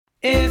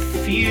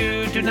If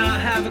you do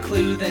not have a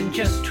clue, then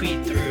just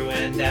tweet through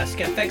and ask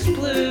FX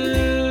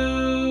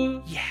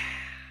Blue. Yeah.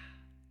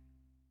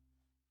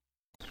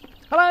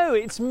 Hello,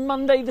 it's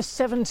Monday the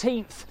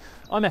 17th.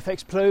 I'm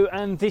FX Blue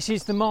and this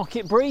is the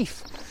market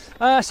brief.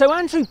 So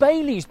Andrew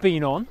Bailey's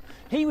been on.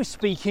 He was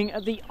speaking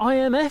at the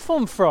IMF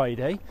on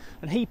Friday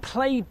and he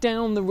played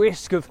down the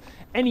risk of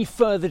any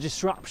further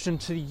disruption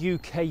to the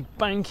UK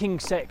banking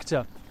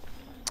sector.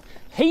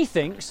 He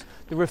thinks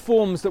the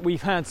reforms that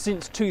we've had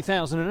since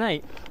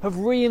 2008 have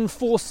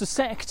reinforced the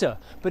sector,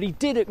 but he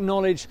did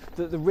acknowledge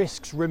that the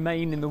risks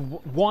remain in the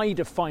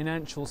wider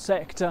financial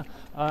sector,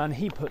 and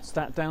he puts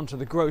that down to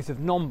the growth of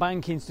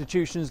non-bank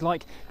institutions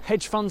like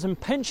hedge funds and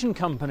pension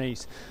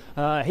companies.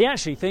 He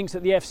actually thinks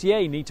that the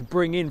FCA need to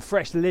bring in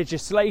fresh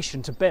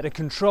legislation to better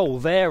control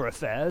their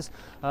affairs,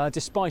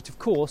 despite, of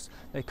course,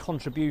 their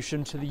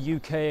contribution to the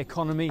UK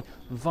economy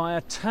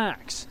via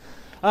tax.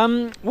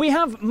 We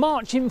have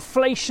March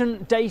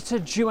inflation data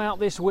due out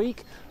this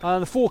week.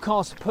 The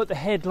forecast put the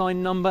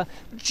headline number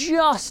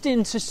just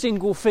into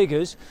single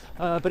figures,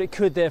 but it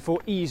could therefore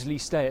easily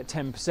stay at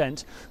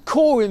 10%.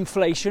 Core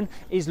inflation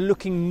is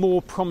looking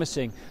more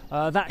promising.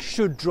 That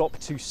should drop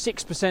to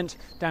 6%,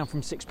 down from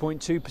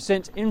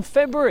 6.2% in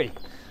February.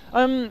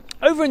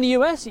 Over in the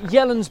US,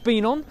 Yellen's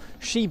been on.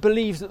 She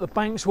believes that the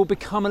banks will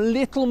become a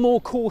little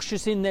more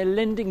cautious in their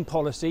lending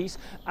policies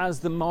as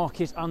the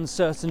market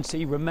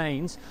uncertainty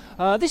remains.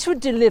 This would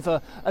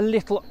deliver a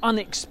little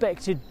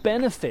unexpected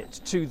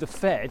benefit to the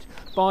Fed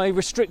by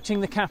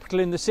restricting the capital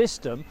in the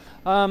system.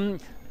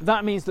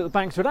 That means that the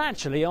banks would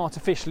actually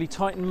artificially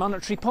tighten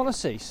monetary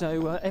policy,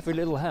 so every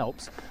little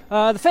helps.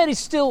 The Fed is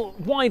still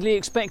widely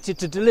expected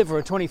to deliver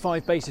a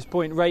 25 basis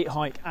point rate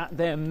hike at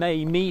their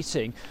May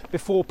meeting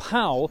before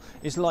Powell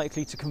is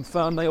likely to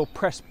confirm they'll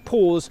press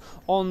pause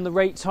on the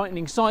rate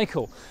tightening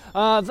cycle.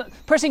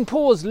 Pressing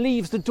pause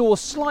leaves the door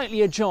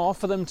slightly ajar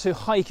for them to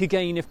hike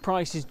again if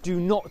prices do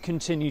not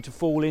continue to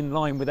fall in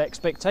line with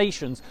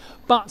expectations,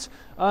 but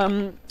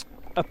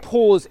a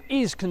pause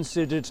is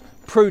considered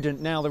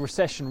prudent now the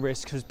recession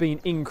risk has been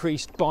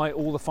increased by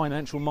all the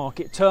financial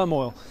market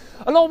turmoil.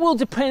 A lot will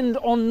depend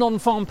on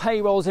non-farm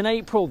payrolls in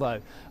April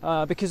though,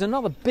 because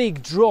another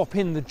big drop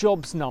in the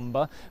jobs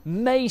number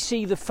may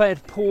see the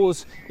Fed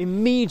pause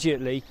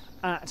immediately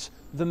at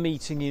the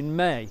meeting in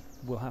May.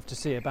 We'll have to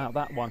see about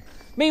that one.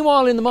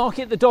 Meanwhile, in the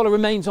market, the dollar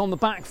remains on the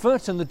back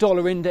foot and the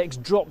dollar index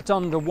dropped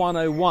under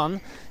 101.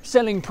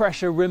 Selling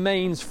pressure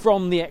remains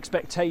from the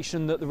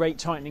expectation that the rate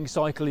tightening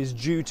cycle is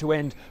due to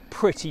end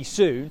pretty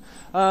soon.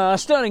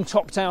 Sterling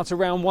topped out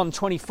around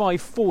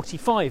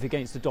 125.45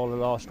 against the dollar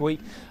last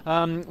week.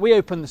 We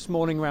opened this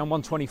morning around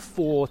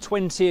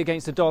 124.20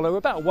 against the dollar,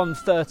 about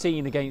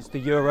 113 against the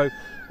euro,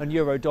 and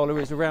euro dollar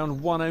is around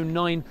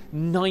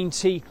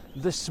 109.90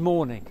 this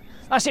morning.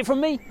 That's it from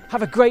me.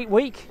 Have a great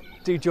week.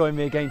 Do join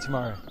me again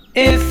tomorrow.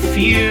 If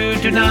you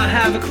do not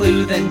have a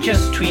clue, then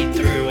just tweet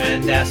through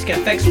and ask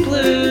FX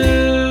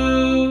Blue.